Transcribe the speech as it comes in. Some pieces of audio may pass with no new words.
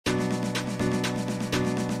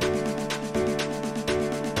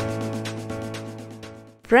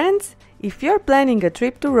Friends, if you're planning a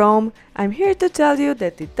trip to Rome, I'm here to tell you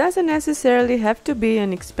that it doesn't necessarily have to be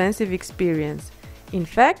an expensive experience. In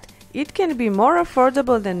fact, it can be more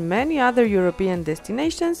affordable than many other European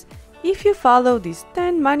destinations if you follow these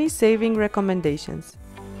 10 money-saving recommendations.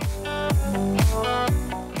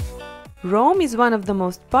 Rome is one of the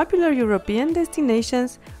most popular European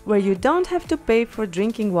destinations where you don't have to pay for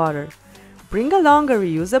drinking water. Bring along a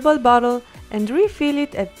reusable bottle and refill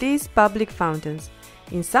it at these public fountains.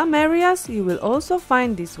 In some areas, you will also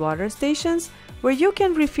find these water stations where you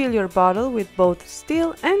can refill your bottle with both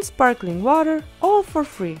still and sparkling water, all for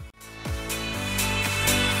free.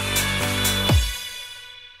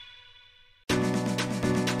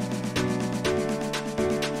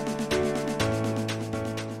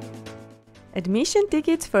 Admission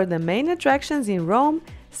tickets for the main attractions in Rome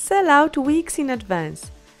sell out weeks in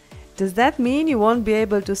advance. Does that mean you won't be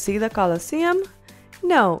able to see the Colosseum?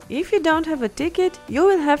 No, if you don't have a ticket, you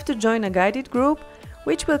will have to join a guided group,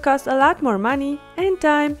 which will cost a lot more money and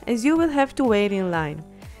time as you will have to wait in line.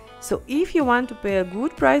 So if you want to pay a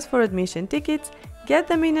good price for admission tickets, get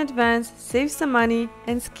them in advance, save some money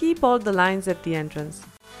and skip all the lines at the entrance.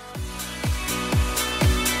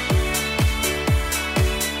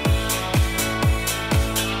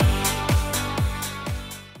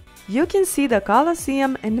 You can see the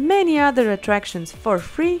Colosseum and many other attractions for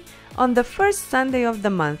free on the first Sunday of the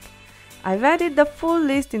month. I've added the full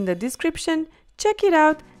list in the description, check it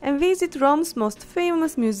out and visit Rome's most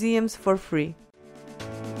famous museums for free.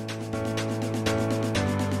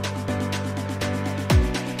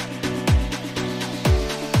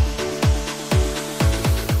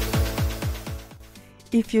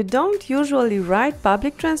 If you don't usually ride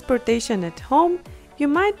public transportation at home, you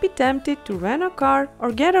might be tempted to rent a car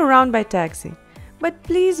or get around by taxi. But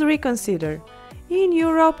please reconsider. In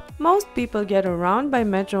Europe, most people get around by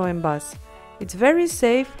metro and bus. It's very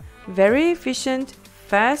safe, very efficient,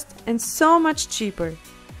 fast and so much cheaper.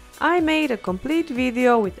 I made a complete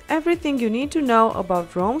video with everything you need to know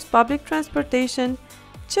about Rome's public transportation.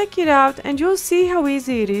 Check it out and you'll see how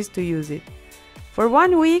easy it is to use it. For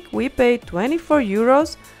 1 week we paid 24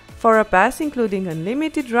 euros for a pass including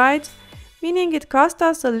unlimited rides, meaning it cost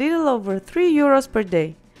us a little over 3 euros per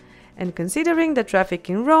day. And considering the traffic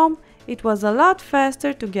in Rome, it was a lot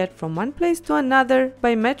faster to get from one place to another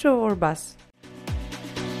by metro or bus.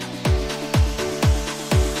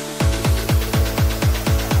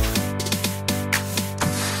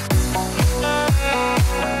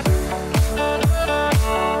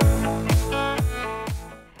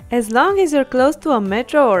 As long as you're close to a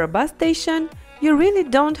metro or a bus station, you really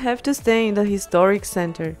don't have to stay in the historic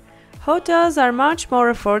center. Hotels are much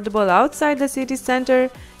more affordable outside the city center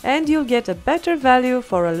and you'll get a better value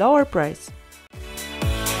for a lower price.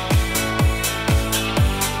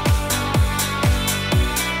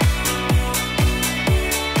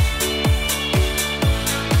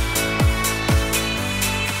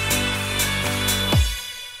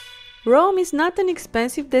 Rome is not an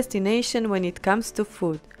expensive destination when it comes to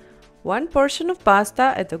food. One portion of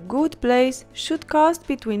pasta at a good place should cost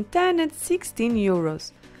between 10 and 16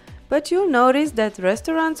 euros. But you'll notice that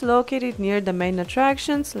restaurants located near the main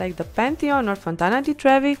attractions like the Pantheon or Fontana di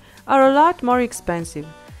Trevi are a lot more expensive.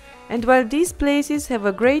 And while these places have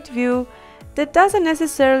a great view, that doesn't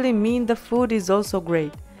necessarily mean the food is also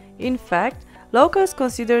great. In fact, locals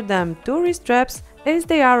consider them tourist traps as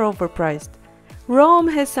they are overpriced. Rome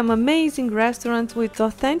has some amazing restaurants with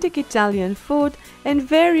authentic Italian food and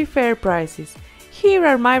very fair prices. Here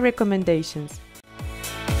are my recommendations.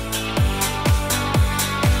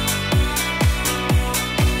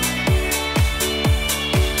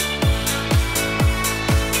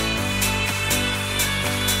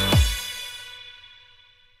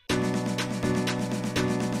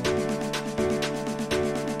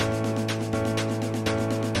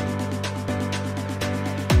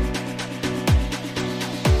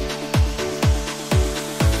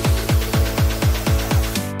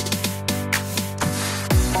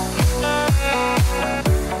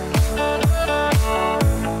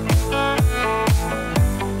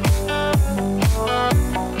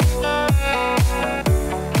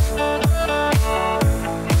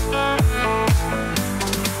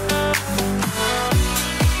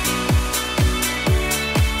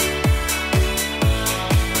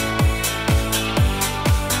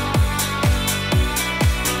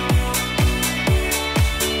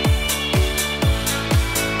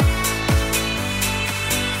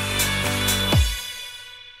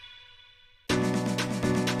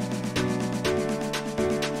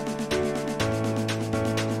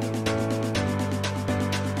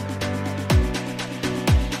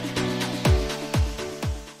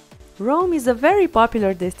 Rome is a very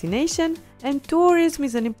popular destination, and tourism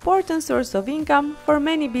is an important source of income for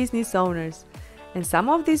many business owners. And some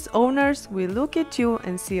of these owners will look at you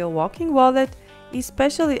and see a walking wallet,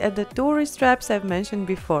 especially at the tourist traps I've mentioned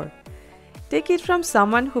before. Take it from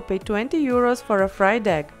someone who paid 20 euros for a fried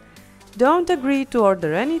egg. Don't agree to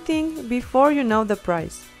order anything before you know the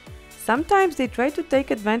price. Sometimes they try to take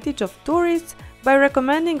advantage of tourists by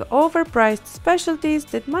recommending overpriced specialties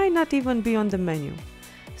that might not even be on the menu.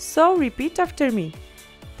 So repeat after me.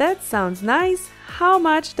 That sounds nice. How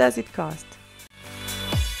much does it cost?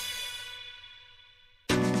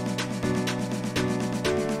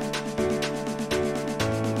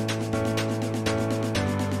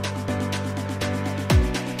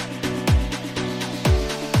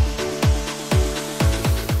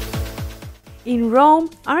 In Rome,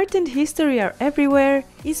 art and history are everywhere,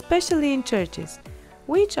 especially in churches,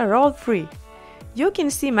 which are all free. You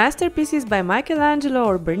can see masterpieces by Michelangelo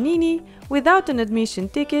or Bernini without an admission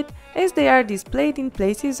ticket, as they are displayed in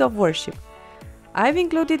places of worship. I've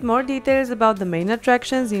included more details about the main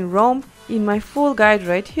attractions in Rome in my full guide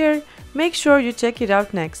right here. Make sure you check it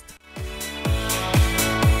out next.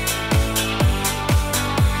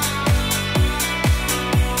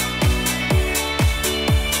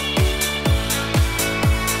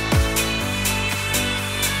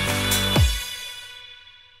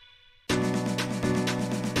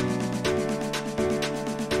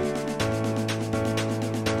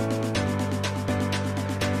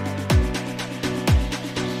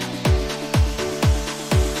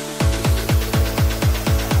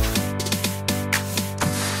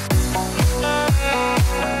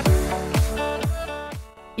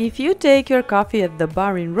 If you take your coffee at the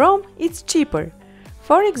bar in Rome, it's cheaper.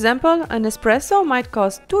 For example, an espresso might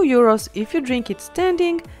cost 2 euros if you drink it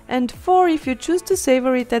standing and 4 if you choose to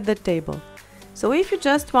savor it at the table. So if you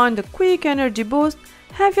just want a quick energy boost,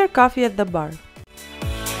 have your coffee at the bar.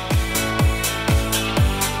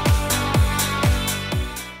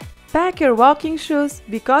 Pack your walking shoes,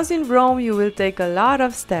 because in Rome you will take a lot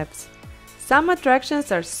of steps. Some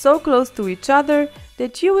attractions are so close to each other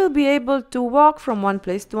that you will be able to walk from one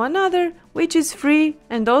place to another, which is free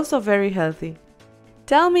and also very healthy.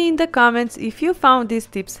 Tell me in the comments if you found these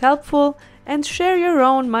tips helpful and share your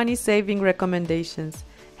own money-saving recommendations.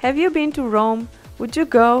 Have you been to Rome? Would you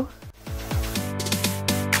go?